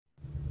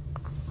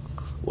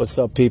What's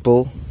up,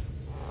 people?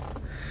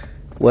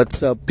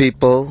 What's up,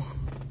 people?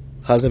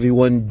 How's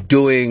everyone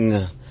doing?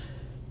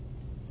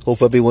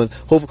 Hope everyone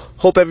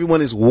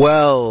is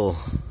well.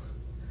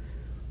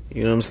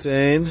 You know what I'm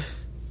saying?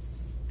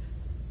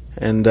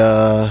 And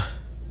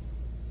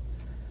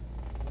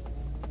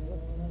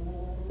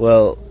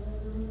well,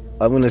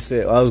 I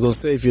was gonna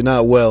say if you're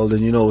not well,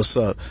 then you know what's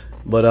up.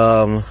 But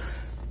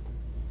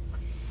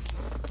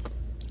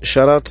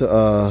shout out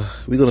to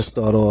we're gonna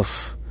start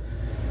off.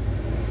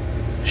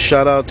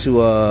 Shout out to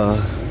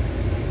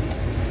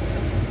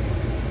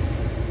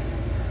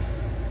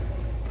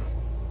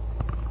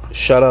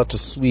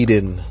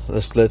Sweden.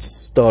 Let's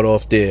start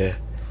off there.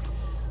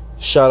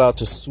 Shout out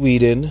to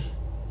Sweden.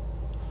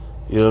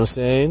 You know what I'm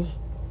saying?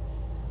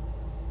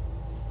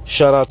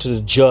 Shout out to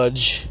the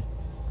judge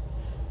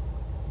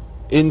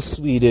in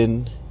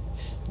Sweden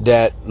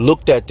that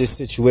looked at this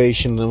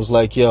situation and was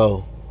like,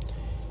 yo,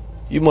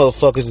 you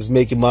motherfuckers is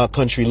making my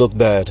country look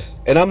bad,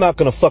 and I'm not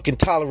gonna fucking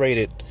tolerate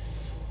it.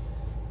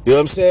 You know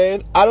what I'm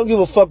saying? I don't give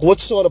a fuck what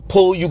sort of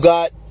pull you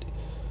got.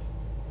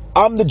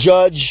 I'm the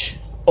judge,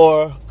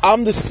 or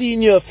I'm the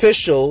senior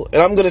official,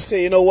 and I'm gonna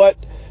say, you know what?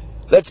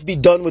 Let's be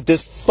done with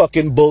this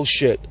fucking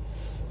bullshit.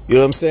 You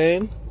know what I'm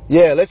saying?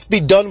 Yeah, let's be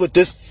done with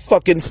this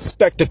fucking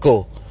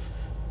spectacle.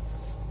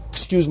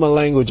 Excuse my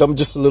language. I'm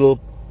just a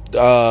little,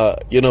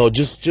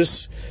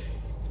 just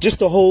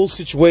the whole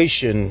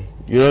situation.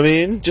 You know what I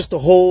mean? Just the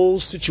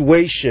whole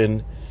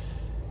situation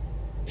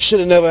should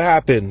have never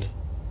happened.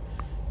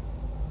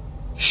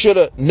 Should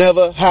have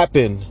never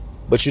happened.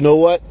 But you know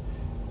what?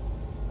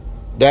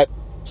 That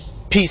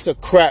piece of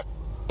crap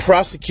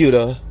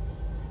prosecutor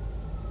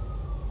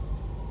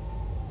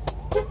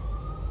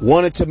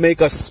wanted to make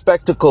a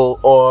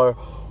spectacle, or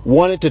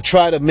wanted to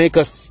try to make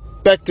a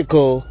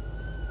spectacle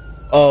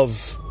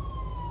of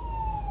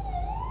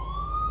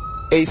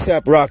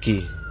A$AP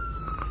Rocky.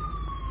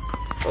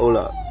 Hold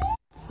up.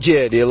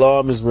 Yeah, the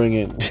alarm is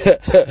ringing.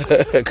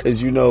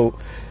 Because you know,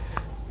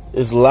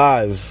 it's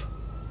live.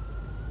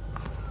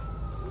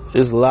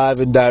 It's live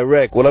and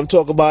direct. What I'm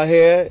talking about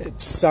here,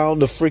 it's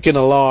sound the freaking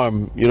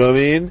alarm. You know what I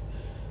mean?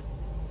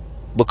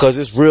 Because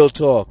it's real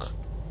talk.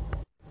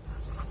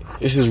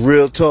 This is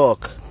real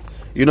talk.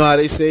 You know how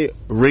they say,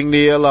 ring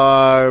the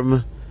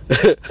alarm.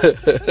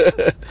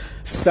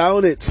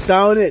 Sound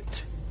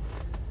it.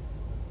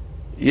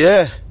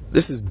 Yeah,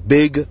 this is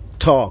big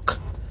talk.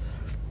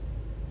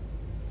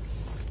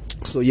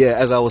 So yeah,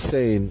 as I was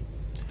saying,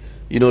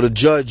 you know, the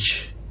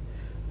judge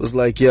was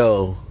like,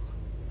 yo,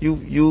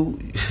 you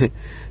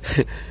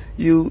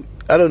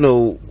I don't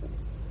know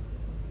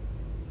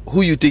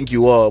who you think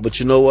you are, but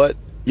you know what?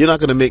 You're not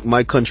gonna make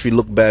my country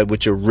look bad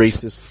with your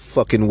racist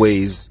fucking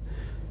ways.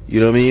 You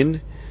know what I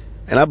mean?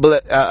 And I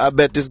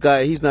bet this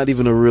guy, he's not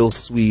even a real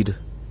Swede.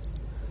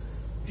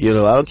 You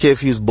know, I don't care if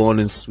he was born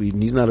in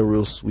Sweden. He's not a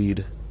real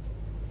Swede.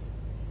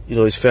 You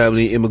know, his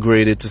family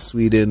immigrated to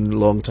Sweden a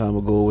long time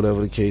ago,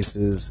 whatever the case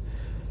is.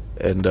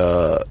 And,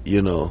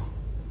 you know,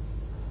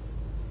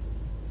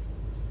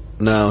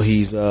 now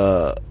he's,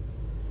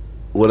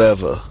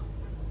 whatever.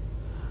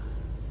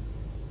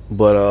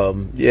 But,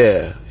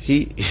 yeah,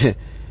 he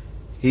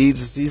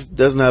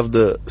doesn't have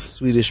the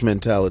Swedish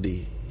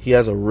mentality. He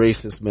has a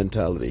racist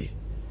mentality.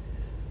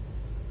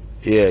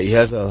 Yeah, he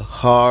has a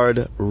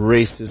hard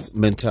racist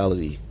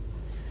mentality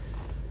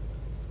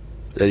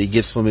that he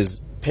gets from his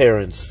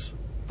parents,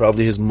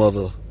 probably his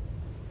mother.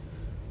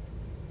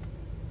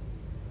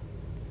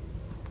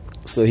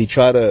 So he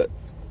tried to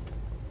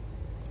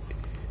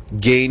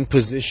gain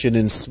position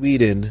in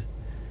Sweden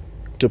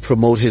to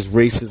promote his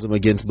racism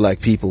against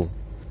black people.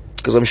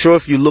 Because I'm sure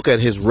if you look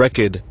at his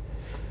record,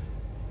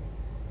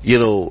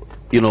 I'm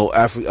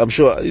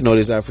sure,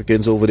 there's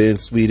Africans over there in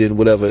Sweden,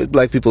 whatever,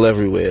 black people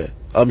everywhere.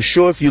 I'm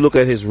sure if you look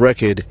at his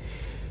record,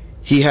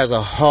 he has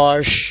a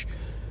harsh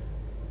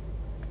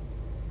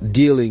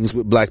dealings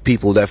with black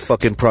people, that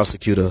fucking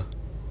prosecutor.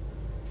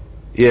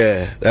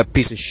 Yeah, that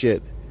piece of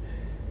shit.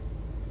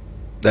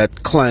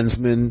 That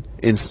Klansman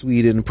in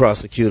Sweden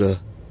prosecutor.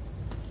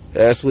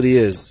 That's what he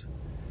is.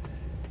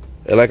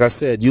 And like I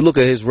said, you look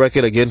at his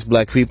record against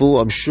black people,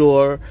 I'm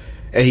sure,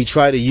 and he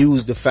tried to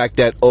use the fact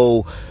that,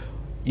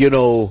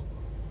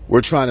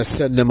 we're trying to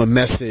send them a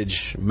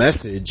message.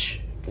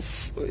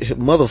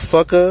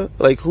 Motherfucker.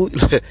 Like who?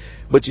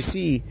 But you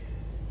see,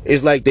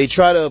 it's like they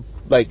try to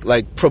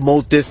like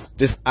promote this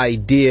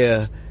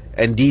idea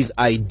and these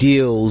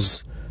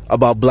ideals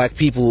about black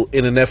people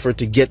in an effort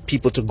to get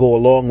people to go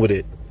along with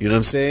it. You know what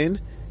I'm saying?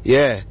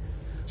 Yeah.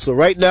 So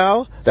right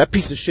now, that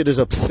piece of shit is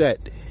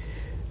upset.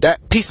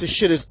 That piece of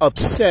shit is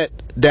upset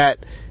that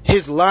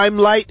his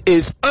limelight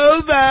is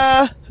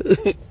over.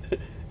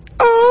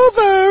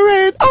 Over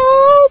and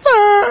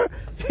over.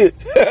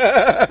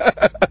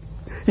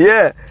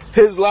 Yeah,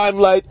 his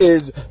limelight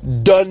is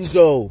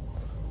donezo.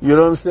 You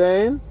know what I'm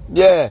saying?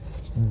 Yeah,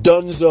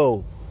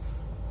 donezo.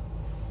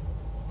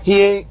 He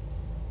ain't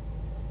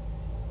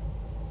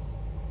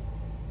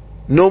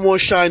no more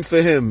shine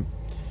for him.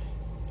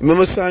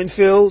 Remember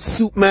Seinfeld?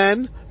 Soup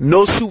man?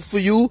 No soup for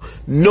you,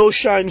 no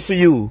shine for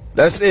you.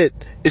 That's it.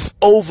 It's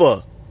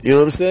over. You know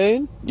what I'm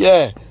saying?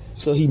 Yeah.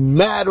 So he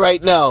mad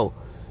right now.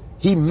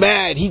 He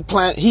mad. He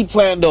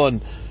planned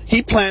on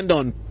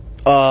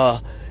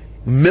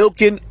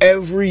milking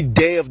every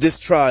day of this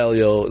trial,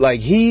 yo.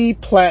 Like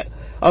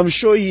I'm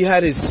sure he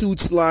had his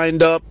suits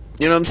lined up.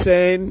 You know what I'm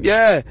saying?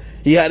 Yeah.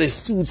 He had his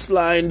suits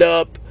lined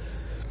up.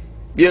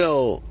 You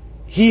know,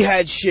 he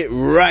had shit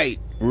right,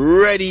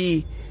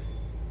 ready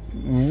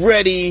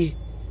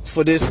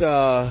for this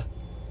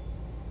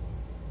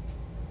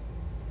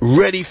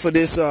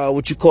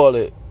what you call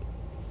it?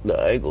 Nah,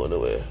 I ain't going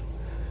nowhere.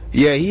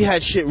 Yeah, he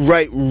had shit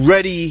right,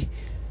 ready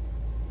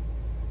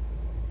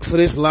for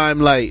this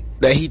limelight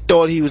that he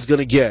thought he was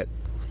gonna get.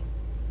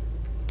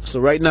 So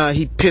right now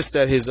he pissed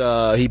at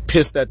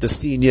the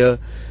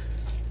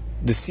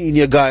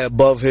senior guy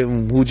above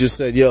him who just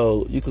said,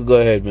 yo, you can go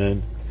ahead,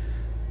 man.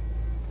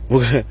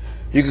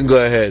 You can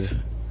go ahead.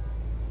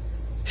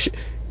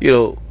 You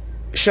know,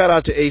 shout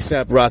out to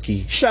ASAP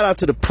Rocky. Shout out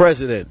to the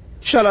president.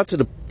 Shout out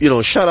to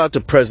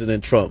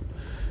President Trump.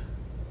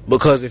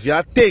 Because if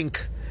y'all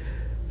think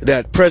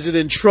that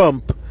President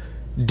Trump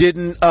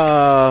didn't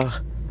or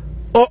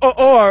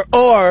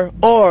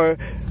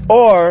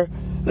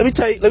let me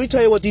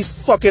tell you what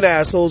these fucking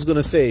assholes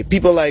gonna say.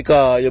 People like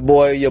your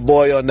boy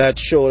on that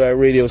show, that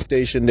radio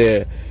station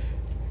there.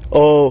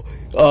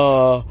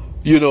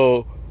 You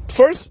know,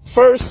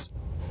 first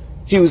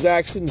he was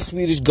asking the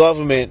Swedish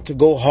government to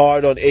go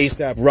hard on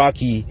ASAP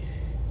Rocky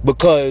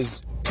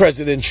because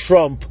President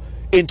Trump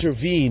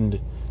intervened.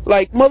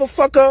 Like,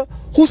 motherfucker,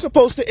 who's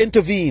supposed to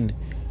intervene?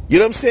 You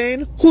know what I'm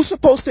saying? Who's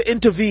supposed to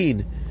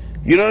intervene?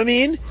 You know what I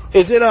mean?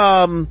 Who's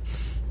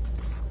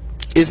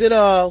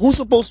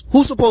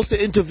supposed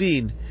to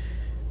intervene?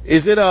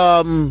 Is it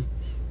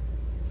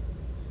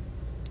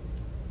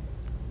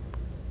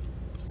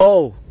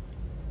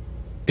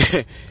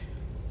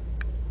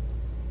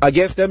I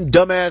guess them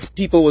dumbass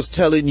people was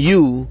telling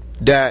you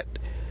that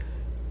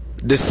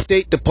the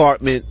State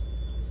Department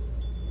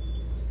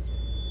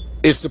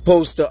is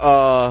supposed to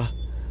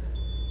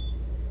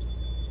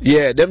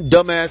them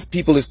dumbass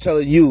people is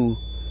telling you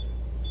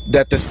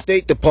that the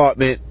State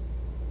Department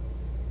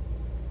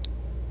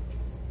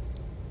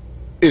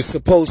is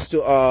supposed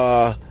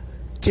to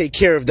take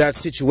care of that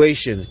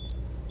situation.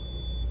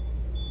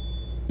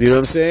 You know what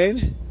I'm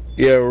saying?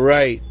 Yeah,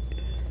 right.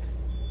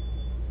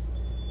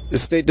 The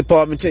State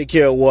Department take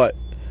care of what?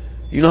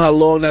 You know how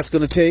long that's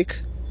gonna take?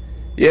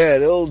 Yeah,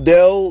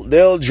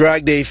 they'll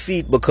drag their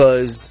feet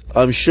because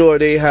I'm sure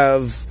they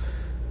have,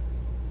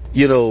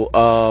 you know,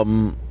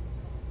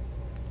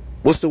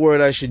 what's the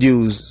word I should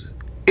use?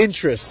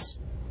 Interest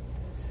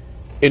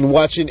in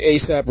watching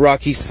ASAP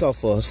Rocky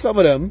suffer. Some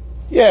of them,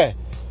 yeah.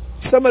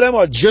 Some of them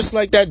are just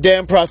like that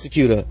damn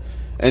prosecutor.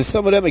 And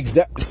some of them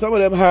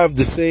have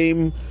the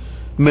same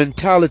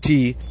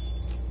mentality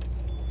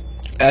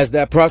as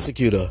that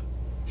prosecutor.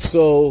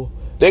 So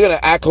they're gonna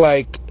act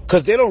like,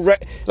 cause they don't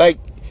like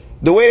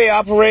the way they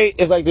operate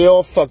is like they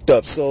all fucked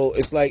up. So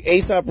it's like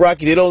ASAP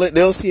Rocky, they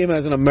don't see him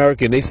as an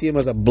American. They see him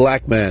as a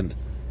black man.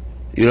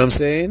 You know what I'm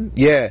saying?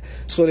 Yeah.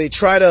 So they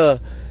try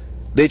to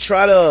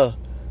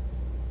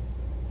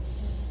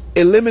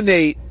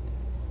eliminate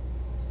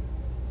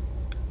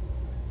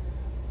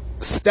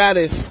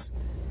status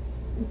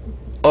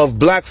of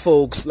black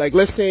folks. Like,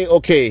 let's say,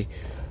 okay,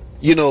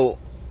 you know,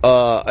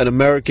 an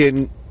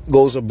American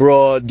goes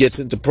abroad, gets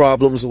into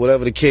problems or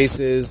whatever the case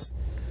is,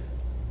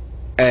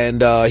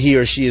 and he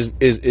or she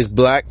is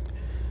black.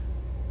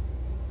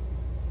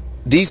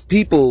 These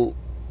people,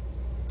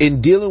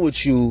 in dealing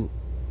with you,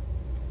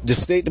 the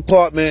State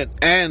Department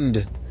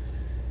and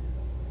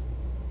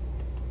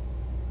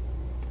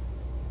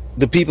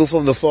the people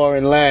from the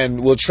foreign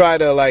land will try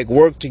to like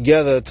work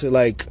together to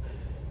like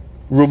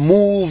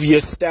remove your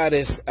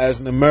status as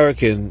an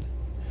American.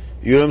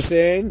 You know what I'm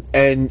saying?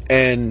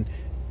 And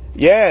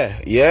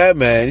yeah,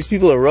 man, these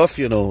people are rough,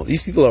 you know.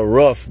 These people are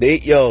rough.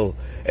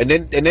 And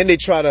then they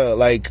try to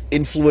like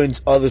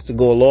influence others to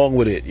go along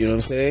with it. You know what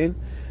I'm saying?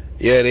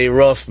 Yeah, they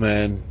rough,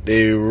 man.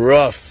 They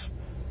rough.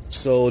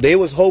 So they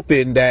was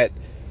hoping that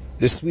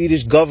the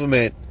Swedish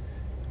government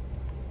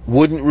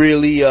wouldn't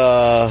really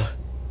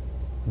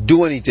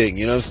do anything.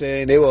 You know what I'm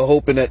saying? They were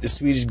hoping that the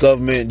Swedish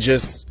government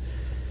just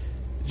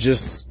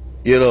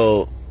you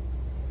know,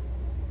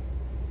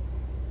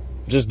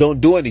 just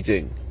don't do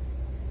anything.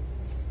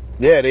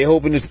 Yeah, they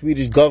hoping the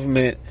Swedish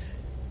government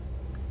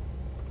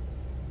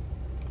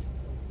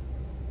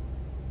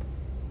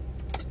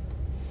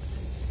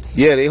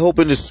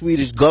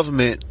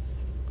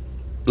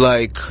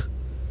like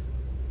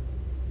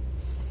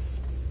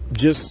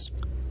just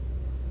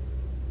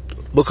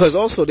because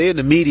also they're in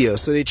the media,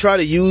 so they try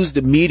to use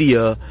the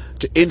media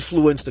to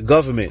influence the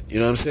government. You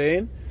know what I'm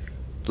saying?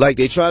 Like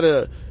they try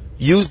to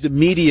use the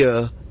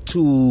media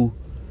to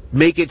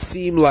make it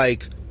seem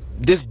like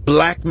this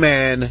black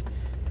man,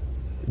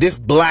 this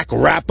black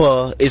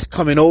rapper is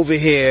coming over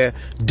here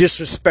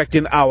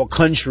disrespecting our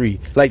country.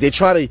 Like they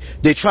try to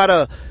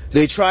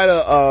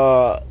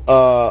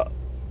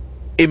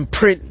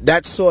imprint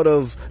that sort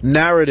of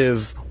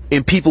narrative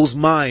in people's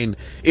mind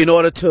in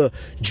order to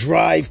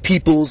drive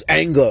people's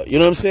anger. You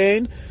know what I'm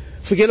saying?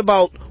 Forget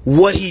about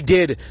what he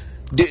did.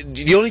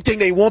 The only thing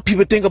they want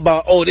people to think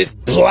about, oh, this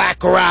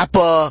black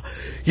rapper.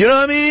 You know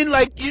what I mean?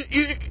 Like,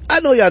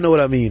 I know y'all know what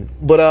I mean.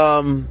 But,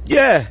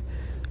 yeah.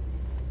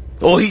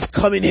 Oh, he's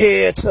coming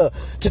here to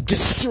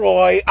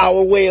destroy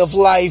our way of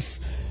life.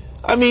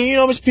 I mean, you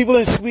know how much people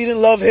in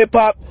Sweden love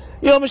hip-hop?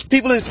 You know how much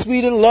people in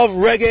Sweden love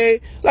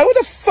reggae? Like, what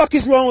the fuck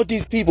is wrong with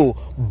these people?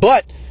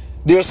 But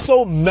they're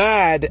so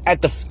mad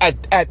at the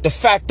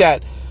fact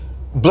that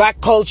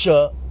black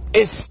culture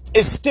is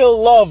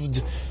still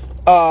loved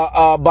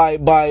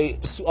by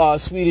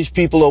Swedish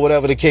people or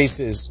whatever the case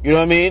is. You know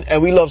what I mean?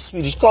 And we love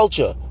Swedish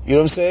culture. You know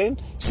what I'm saying?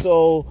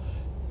 So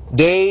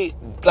they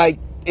like,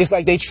 it's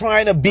like they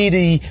trying to be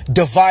the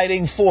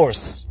dividing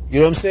force. You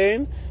know what I'm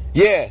saying?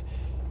 Yeah.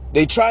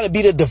 They trying to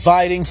be the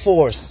dividing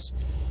force.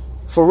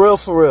 For real,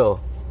 for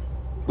real.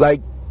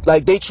 Like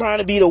they trying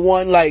to be the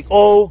one, like,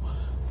 oh,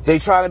 they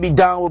trying to be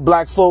down with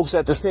black folks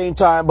at the same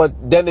time, but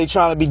then they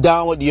trying to be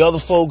down with the other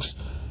folks,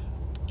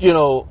 you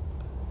know,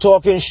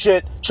 talking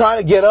shit,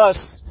 trying to get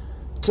us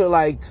to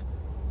like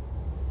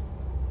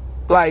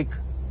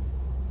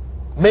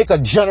make a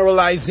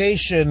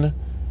generalization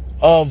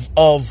of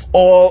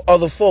all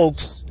other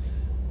folks,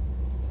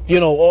 you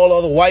know, all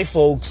other white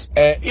folks,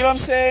 and you know what I'm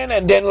saying?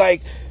 And then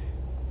like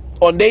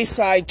on their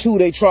side too,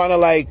 they trying to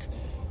like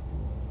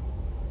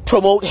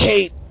promote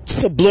hate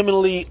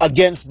subliminally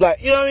against black,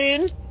 you know what I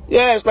mean?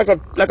 Yeah, it's like a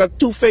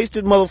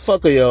two-faced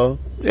motherfucker, yo.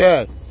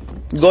 Yeah.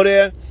 Go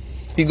there,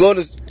 he go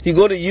to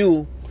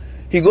you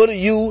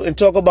and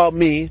talk about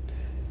me, and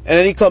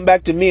then he come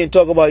back to me and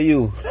talk about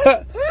you.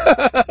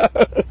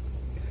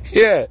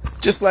 Yeah,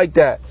 just like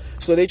that.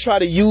 So they try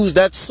to use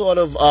that sort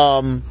of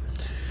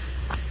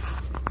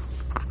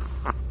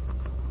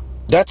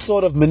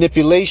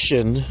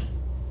manipulation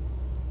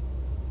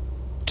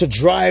to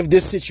drive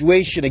this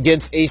situation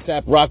against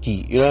A$AP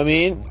Rocky. You know what I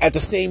mean? At the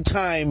same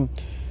time,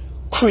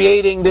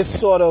 creating this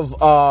sort of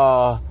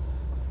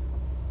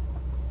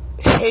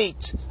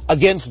hate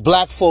against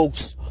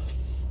folks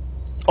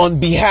on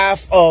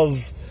behalf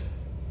of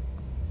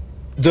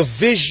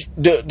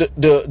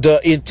the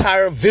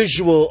entire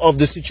visual of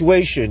the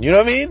situation. You know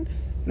what I mean?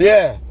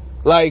 Yeah.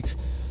 Like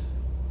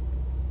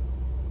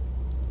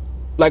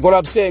what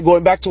I'm saying,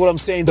 going back to what I'm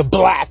saying, the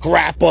black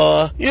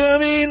rapper. You know what I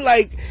mean?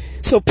 Like,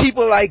 so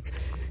people like,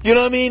 you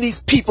know what I mean?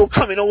 These people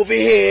coming over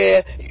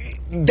here,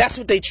 that's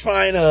what they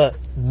trying to,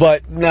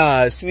 but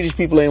nah, Swedish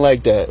people ain't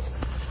like that.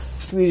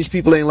 Swedish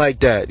people ain't like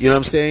that, you know what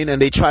I'm saying?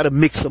 And they try to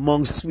mix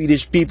among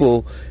Swedish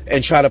people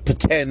and try to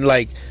pretend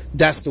like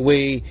that's the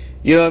way,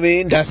 you know what I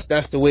mean? That's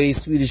the way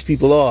Swedish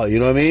people are, you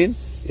know what I mean?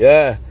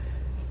 Yeah.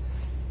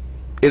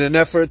 In an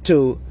effort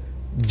to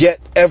get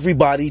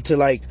everybody to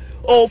like,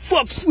 oh,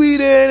 fuck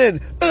Sweden, and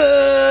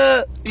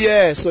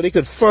yeah, so they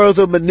could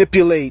further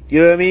manipulate, you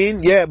know what I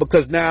mean? Yeah,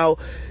 because now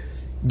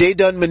they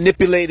done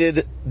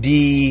manipulated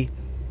the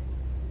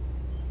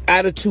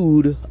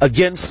attitude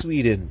against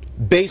Sweden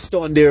based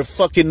on their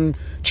fucking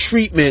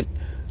treatment,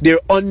 their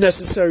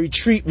unnecessary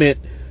treatment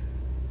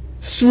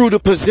through the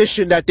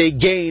position that they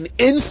gain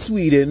in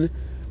Sweden,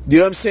 you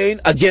know what I'm saying,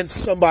 against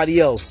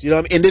somebody else, you know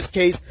what I mean? In this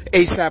case,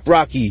 A$AP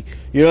Rocky,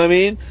 you know what I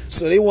mean?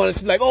 So they want us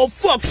to be like, oh,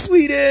 fuck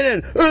Sweden,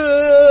 and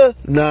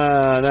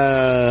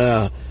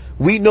nah.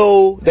 We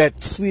know that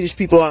Swedish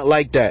people aren't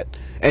like that.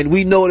 And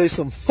we know there's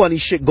some funny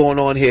shit going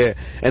on here.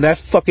 And that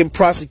fucking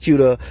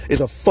prosecutor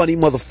is a funny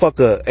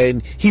motherfucker.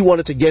 And he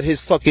wanted to get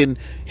his fucking,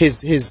 he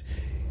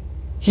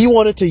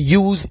wanted to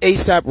use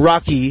A$AP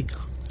Rocky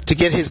to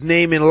get his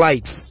name in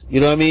lights. You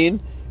know what I mean?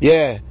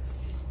 Yeah.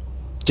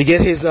 To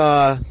get his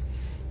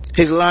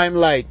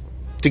limelight.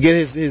 To get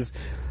his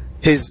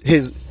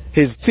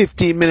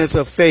 15 minutes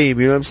of fame.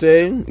 You know what I'm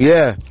saying?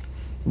 Yeah.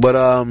 But,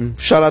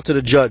 shout out to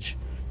the judge.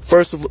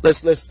 First of all,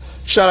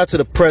 let's shout out to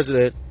the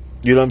president.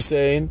 You know what I'm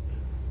saying?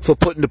 For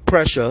putting the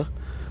pressure,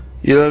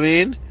 you know what I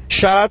mean?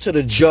 Shout out to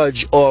the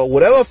judge or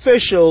whatever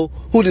official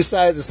who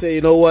decided to say,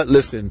 you know what,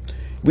 listen,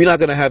 we're not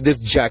gonna have this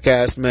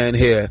jackass man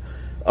here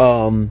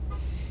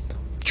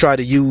try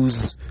to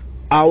use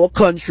our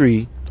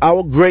country,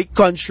 our great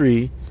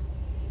country,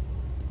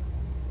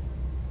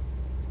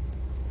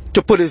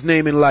 to put his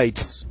name in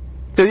lights.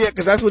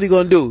 Because that's what he's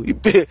gonna do.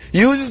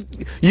 Use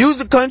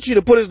the country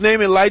to put his name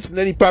in lights, and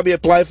then he probably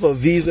apply for a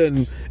visa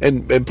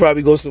and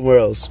probably go somewhere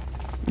else.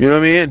 You know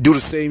what I mean? And do the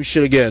same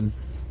shit again.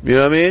 You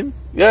know what I mean?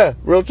 Yeah,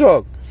 real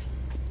talk.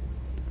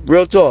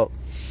 Real talk.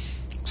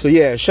 So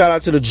yeah, shout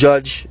out to the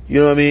judge.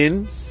 You know what I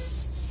mean?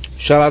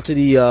 Shout out to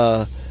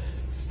the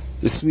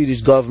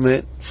Swedish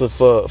government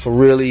for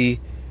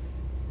really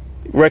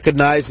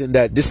recognizing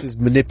that this is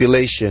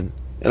manipulation.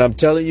 And I'm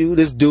telling you,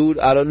 this dude,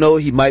 I don't know,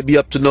 he might be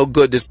up to no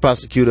good, this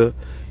prosecutor.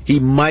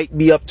 He might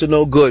be up to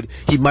no good.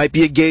 He might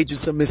be engaged in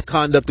some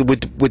misconduct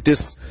with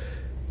this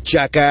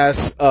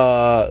jackass,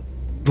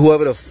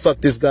 whoever the fuck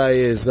this guy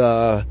is,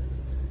 the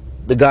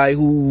guy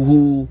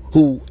who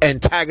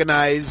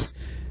antagonized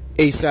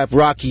A$AP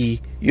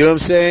Rocky, you know what I'm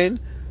saying,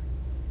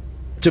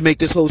 to make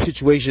this whole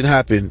situation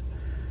happen.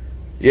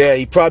 Yeah,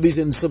 he probably's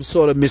in some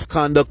sort of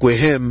misconduct with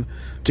him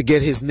to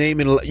get his name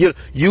in,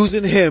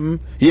 using him.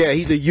 Yeah,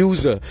 he's a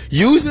user.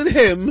 Using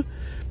him,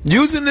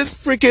 using this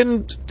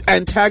freaking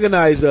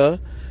antagonizer,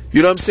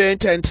 you know what I'm saying,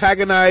 to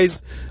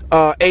antagonize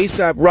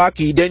ASAP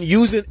Rocky, then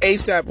using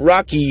ASAP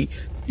Rocky,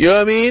 you know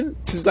what I mean?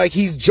 It's like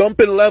he's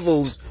jumping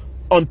levels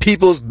on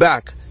people's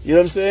back. You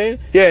know what I'm saying?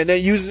 Yeah, and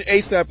then using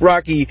ASAP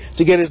Rocky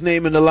to get his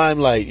name in the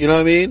limelight. You know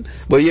what I mean?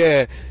 But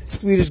yeah,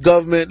 Swedish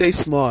government, they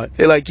smart.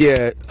 They're like,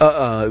 yeah,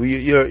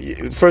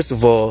 first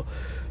of all,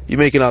 you're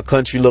making our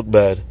country look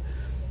bad.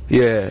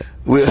 Yeah,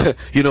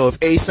 you know, if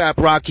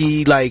ASAP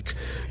Rocky, like,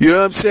 you know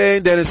what I'm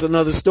saying, then it's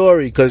another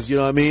story, because, you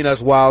know what I mean,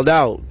 that's wild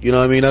out. You know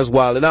what I mean? That's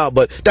wilding out.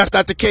 But that's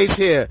not the case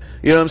here.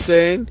 You know what I'm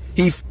saying?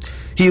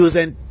 He was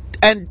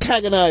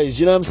antagonized.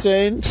 You know what I'm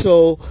saying?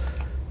 So,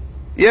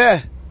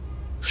 yeah.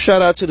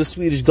 Shout out to the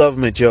Swedish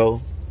government,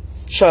 yo.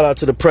 Shout out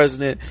to the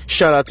president.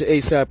 Shout out to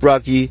ASAP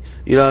Rocky.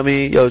 You know what I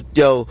mean? Yo,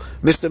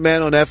 Mr.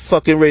 Man on that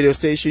fucking radio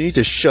station, you need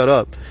to shut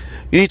up.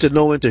 You need to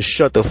know when to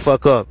shut the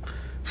fuck up.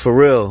 For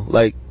real.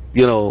 Like,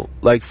 you know,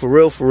 like for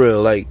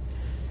real. Like,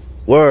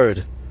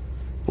 word.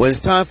 When it's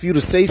time for you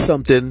to say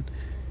something,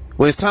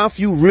 when it's time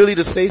for you really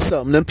to say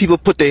something, then people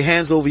put their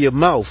hands over your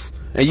mouth.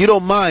 And you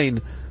don't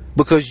mind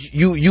because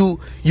you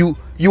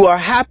are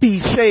happy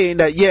saying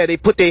that, yeah, they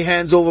put their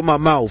hands over my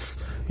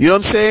mouth. You know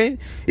what I'm saying?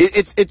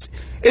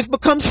 It's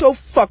become so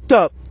fucked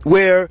up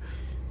where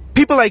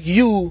people like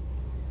you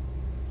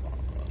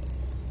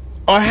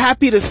are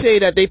happy to say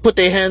that they put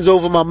their hands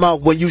over my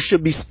mouth when you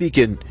should be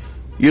speaking.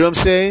 You know what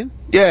I'm saying?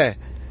 Yeah.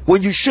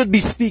 When you should be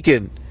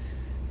speaking.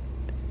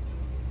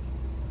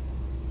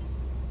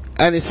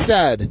 And it's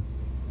sad.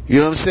 You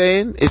know what I'm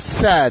saying? It's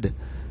sad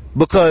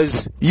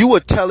because you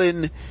were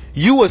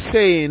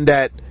saying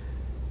that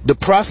the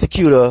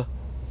prosecutor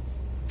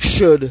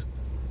should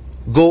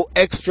go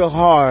extra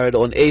hard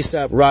on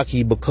ASAP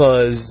Rocky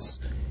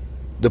because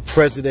the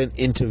president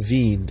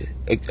intervened.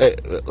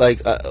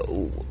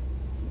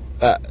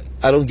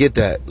 I don't get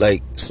that.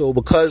 Like, so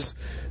because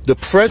the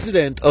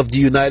president of the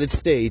United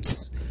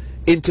States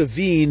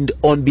intervened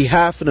on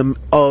behalf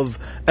of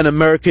an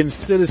American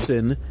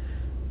citizen,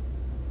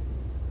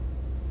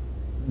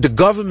 the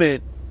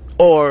government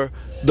or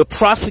the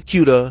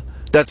prosecutor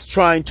that's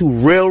trying to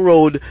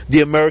railroad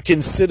the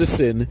American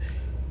citizen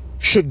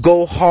should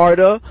go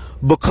harder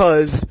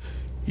because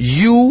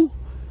you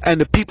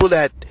and the people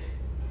that,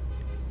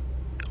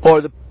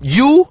 or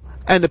you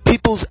and the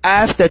people's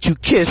ass that you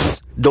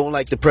kiss don't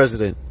like the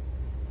president.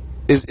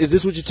 Is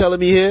this what you're telling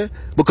me here?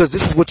 Because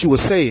this is what you were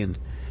saying.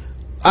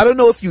 I don't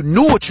know if you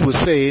knew what you were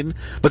saying,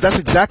 but that's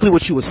exactly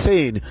what you were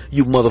saying,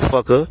 you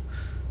motherfucker.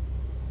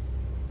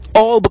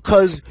 All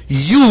because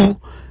you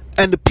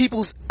and the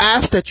people's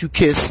ass that you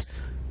kiss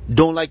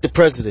don't like the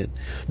president.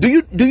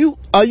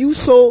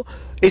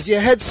 Is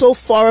your head so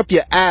far up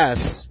your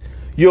ass,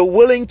 you're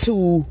willing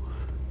to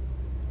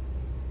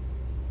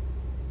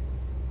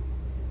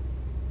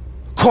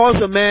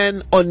cause a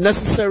man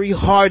unnecessary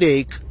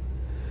heartache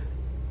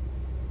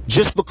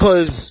just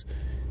because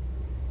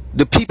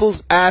the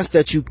people's ass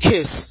that you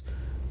kiss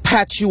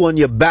pat you on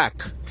your back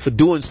for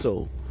doing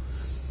so?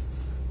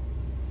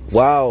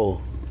 Wow.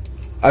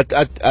 I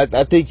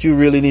think you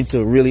really need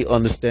to really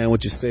understand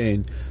what you're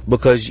saying,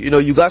 because, you know,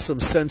 you got some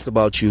sense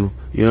about you.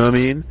 You know what I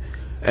mean?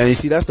 And you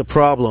see, that's the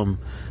problem.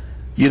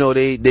 You know,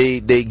 they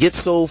get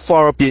so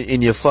far up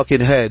in your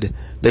fucking head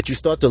that you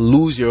start to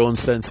lose your own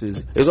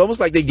senses. It's almost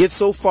like they get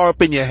so far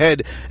up in your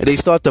head and they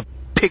start to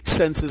pick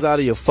senses out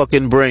of your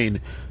fucking brain.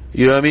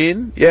 You know what I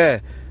mean? Yeah.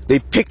 They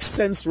pick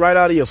sense right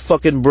out of your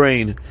fucking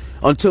brain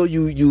until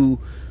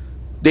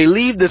they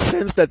leave the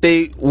sense that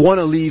they want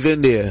to leave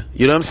in there.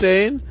 You know what I'm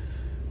saying?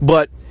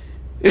 But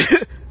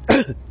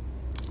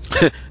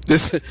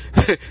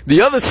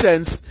the other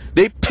sense,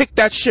 they pick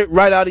that shit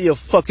right out of your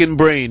fucking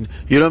brain.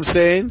 You know what I'm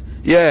saying?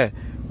 Yeah,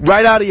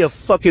 right out of your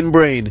fucking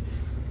brain.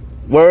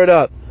 Word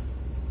up.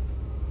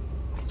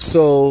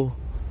 So,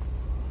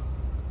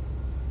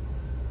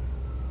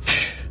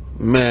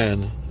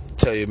 man,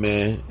 tell you,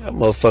 man, that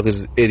motherfuckers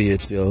is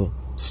idiots, yo.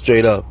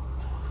 Straight up.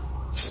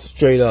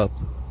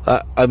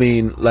 I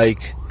mean,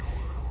 like,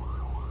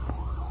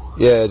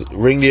 yeah,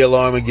 ring the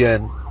alarm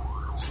again.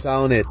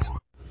 Sound it.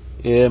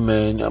 Yeah,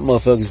 man, that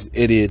motherfuckers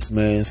idiots,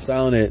 man.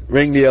 Sound it.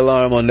 Ring the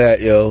alarm on that,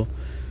 yo.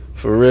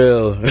 For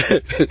real.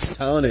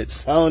 Sound it.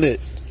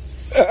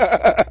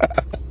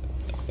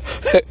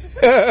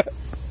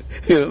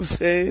 You know what I'm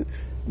saying?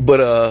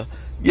 But,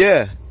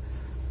 yeah.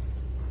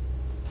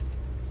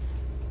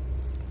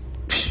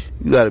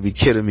 You gotta be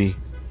kidding me.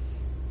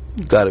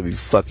 You gotta be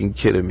fucking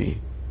kidding me.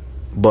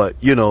 But,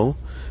 you know,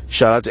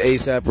 shout out to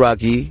ASAP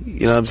Rocky.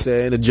 You know what I'm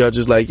saying? The judge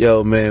is like,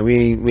 yo, man,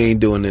 we ain't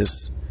doing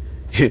this.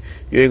 You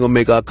ain't gonna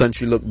make our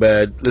country look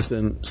bad.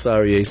 Listen,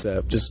 sorry,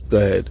 ASAP. Just go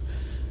ahead.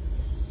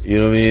 You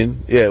know what I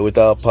mean? Yeah,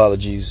 without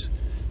apologies.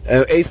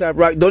 And ASAP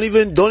Rocky,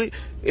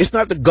 it's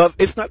not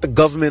the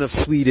government of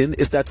Sweden.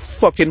 It's that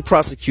fucking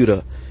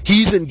prosecutor.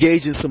 He's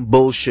engaged in some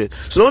bullshit.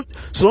 So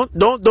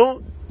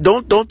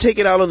don't take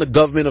it out on the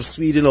government of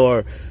Sweden,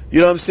 or,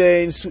 you know what I'm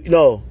saying?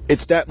 No,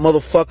 it's that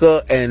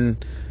motherfucker and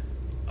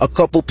a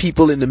couple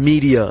people in the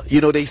media.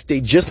 You know, they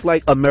just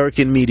like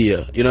American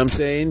media. You know what I'm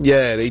saying?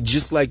 Yeah, they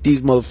just like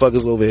these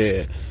motherfuckers over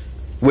here,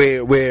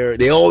 where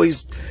they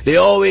always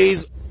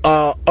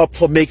up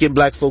for making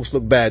black folks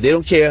look bad. They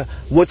don't care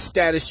what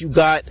status you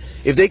got.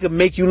 If they can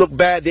make you look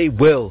bad, they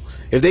will.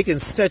 If they can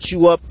set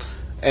you up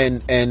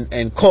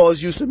and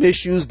cause you some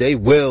issues, they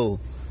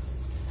will.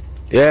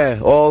 Yeah,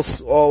 all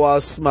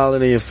while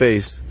smiling in your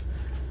face.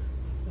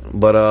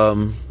 But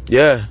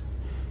yeah,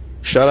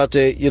 shout out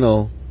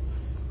to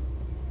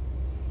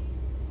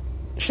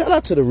shout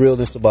out to the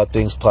Realness About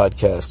Things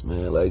podcast,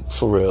 man. Like,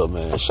 for real,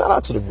 man. Shout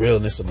out to the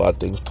Realness About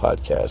Things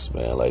podcast,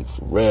 man. Like,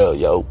 for real,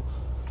 yo.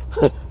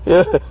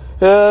 Word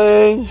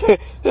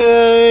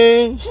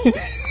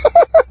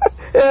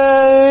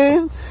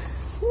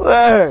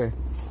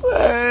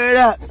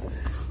up.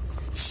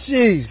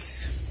 Jeez.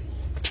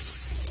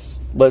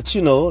 But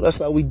you know, that's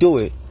how we do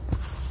it.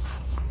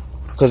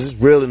 Cause it's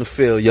real in the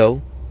field,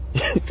 yo.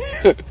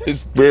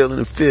 It's real in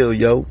the field,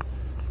 yo.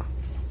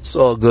 It's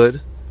all good.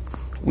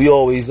 We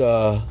always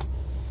on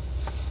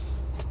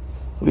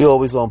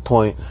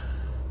point.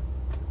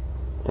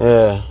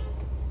 Yeah.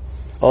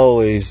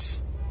 Always.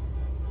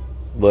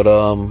 But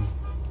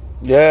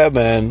yeah,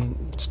 man,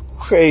 it's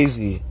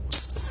crazy.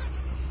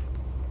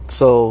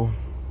 So,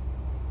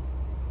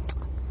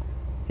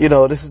 you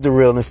know, this is the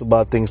Realness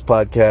About Things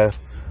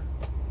podcast.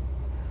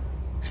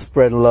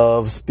 Spreading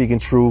love, speaking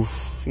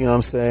truth, you know what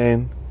I'm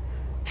saying?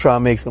 Try to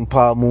make some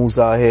power moves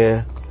out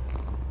here.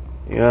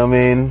 You know what I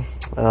mean?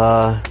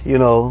 You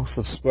know,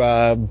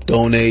 subscribe,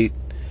 donate,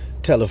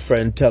 tell a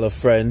friend,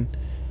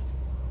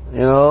 you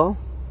know?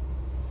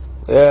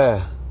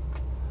 Yeah.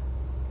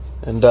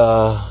 And,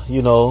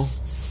 you know,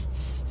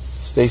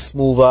 stay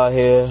smooth out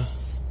here,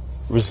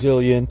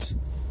 resilient.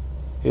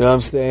 You know what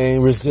I'm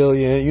saying?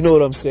 Resilient. You know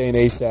what I'm saying,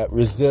 ASAP.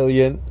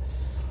 Resilient.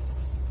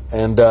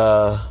 And,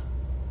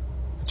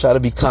 try to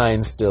be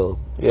kind still.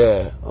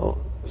 Yeah.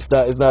 It's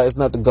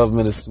not the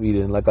government of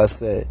Sweden, like I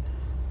said.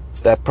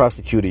 It's that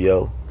prosecutor,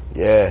 yo.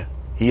 Yeah.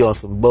 He on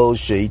some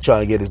bullshit. He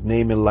trying to get his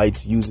name in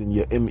lights using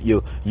your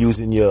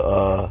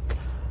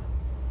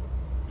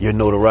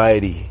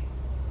notoriety.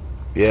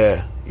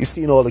 Yeah. You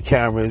seen all the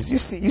cameras. You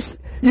seen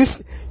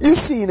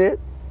it.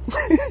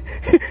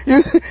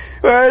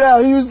 Right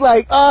now, he was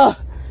like,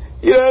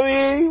 you know what I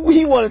mean?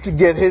 He wanted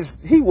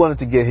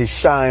to get his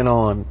shine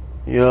on,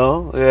 you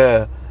know?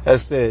 Yeah.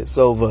 That's it. It's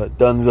over.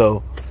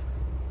 Dunzo.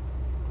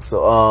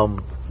 So,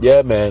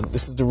 yeah, man.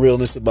 This is the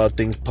Realness About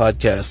Things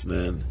podcast,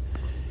 man.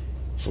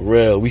 For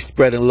real. We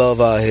spreading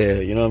love out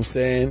here. You know what I'm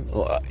saying?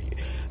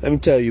 Let me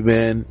tell you,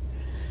 man.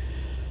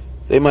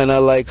 They might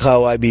not like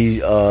how I be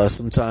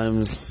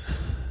sometimes.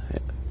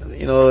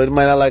 You know, they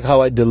might not like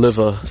how I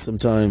deliver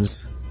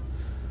sometimes.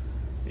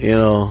 You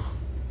know.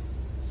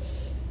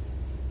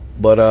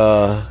 But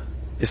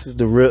this is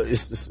the real.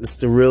 It's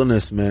the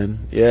realness,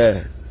 man.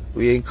 Yeah.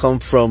 We ain't come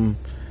from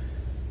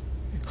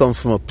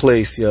a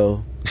place,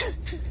 yo.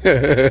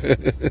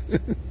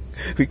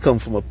 We come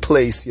from a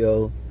place,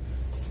 yo.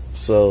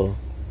 So,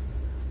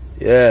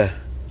 yeah.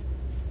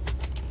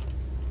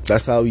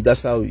 That's how we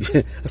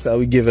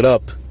give it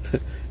up.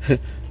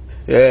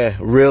 Yeah,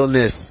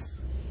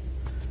 realness.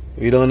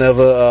 We don't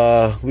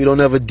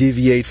ever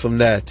deviate from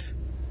that.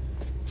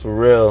 For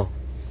real.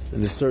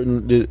 And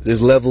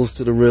there's levels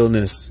to the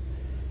realness.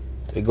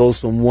 It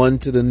goes from one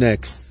to the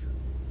next.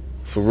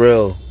 For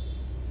real.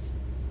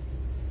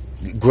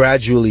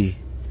 Gradually,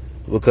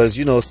 because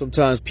you know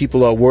sometimes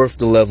people are worth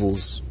the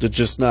levels. They're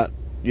just not,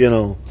 you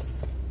know.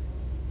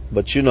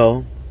 But you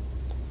know,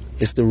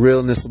 it's the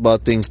Realness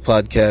About Things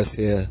podcast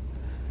here.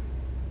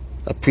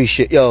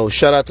 Appreciate, yo.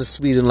 Shout out to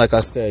Sweden, like I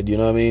said. You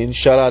know what I mean?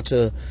 Shout out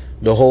to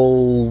the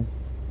whole,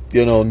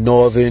 you know,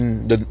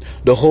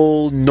 the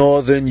whole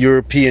northern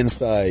European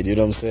side. You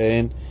know what I'm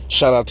saying?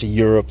 Shout out to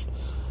Europe.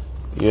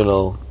 You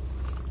know,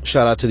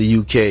 shout out to the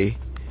UK,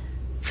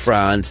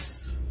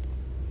 France.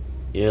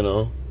 You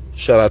know.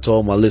 Shout out to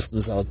all my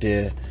listeners out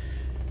there.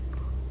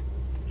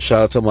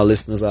 Shout out to my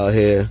listeners out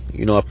here.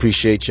 You know, I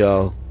appreciate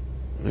y'all.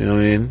 You know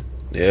what I mean?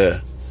 Yeah.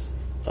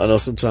 I know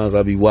sometimes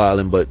I be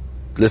wilding, but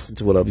listen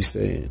to what I be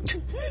saying.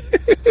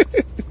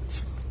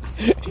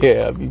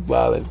 Yeah, I be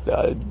wilding.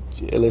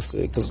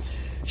 Listen, because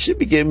shit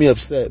be getting me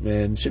upset,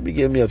 man. Shit be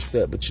getting me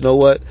upset. But you know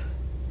what?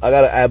 I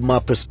got to add my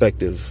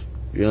perspective.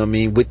 You know what I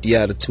mean? With the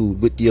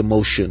attitude, with the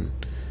emotion.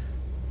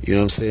 You know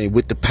what I'm saying?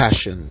 With the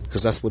passion.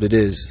 Because that's what it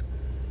is.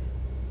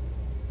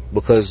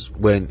 Because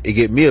when it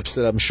get me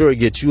upset, I'm sure it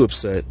gets you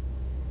upset.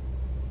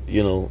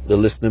 You know, the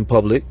listening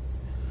public.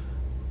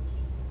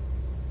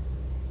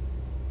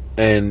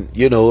 And,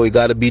 you know, it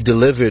got to be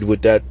delivered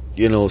with that,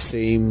 you know,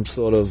 same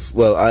sort of,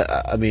 well,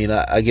 I mean,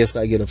 I guess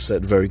I get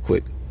upset very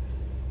quick.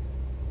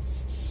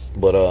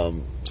 But,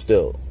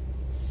 still.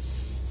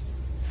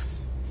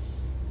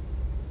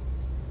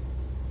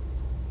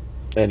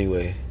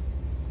 Anyway.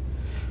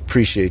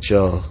 Appreciate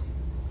y'all.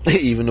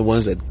 Even the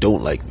ones that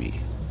don't like me.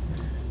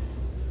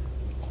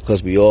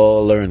 Because we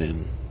all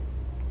learning.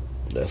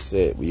 That's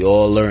it. We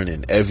all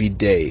learning every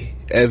day.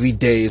 Every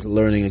day is a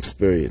learning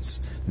experience.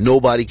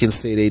 Nobody can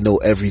say they know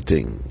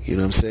everything. You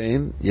know what I'm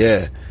saying?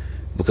 Yeah.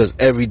 Because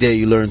every day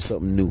you learn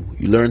something new.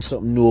 You learn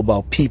something new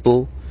about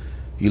people.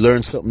 You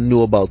learn something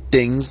new about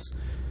things.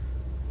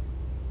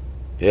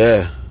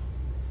 Yeah.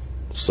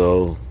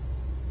 So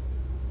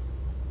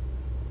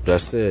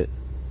that's it.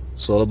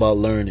 It's all about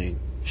learning.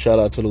 Shout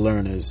out to the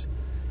learners.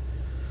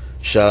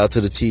 Shout out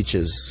to the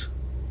teachers.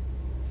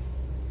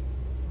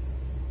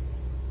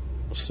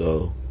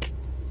 So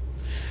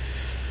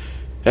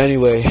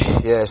anyway,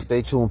 yeah,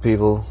 stay tuned,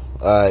 people.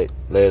 Alright,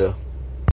 later.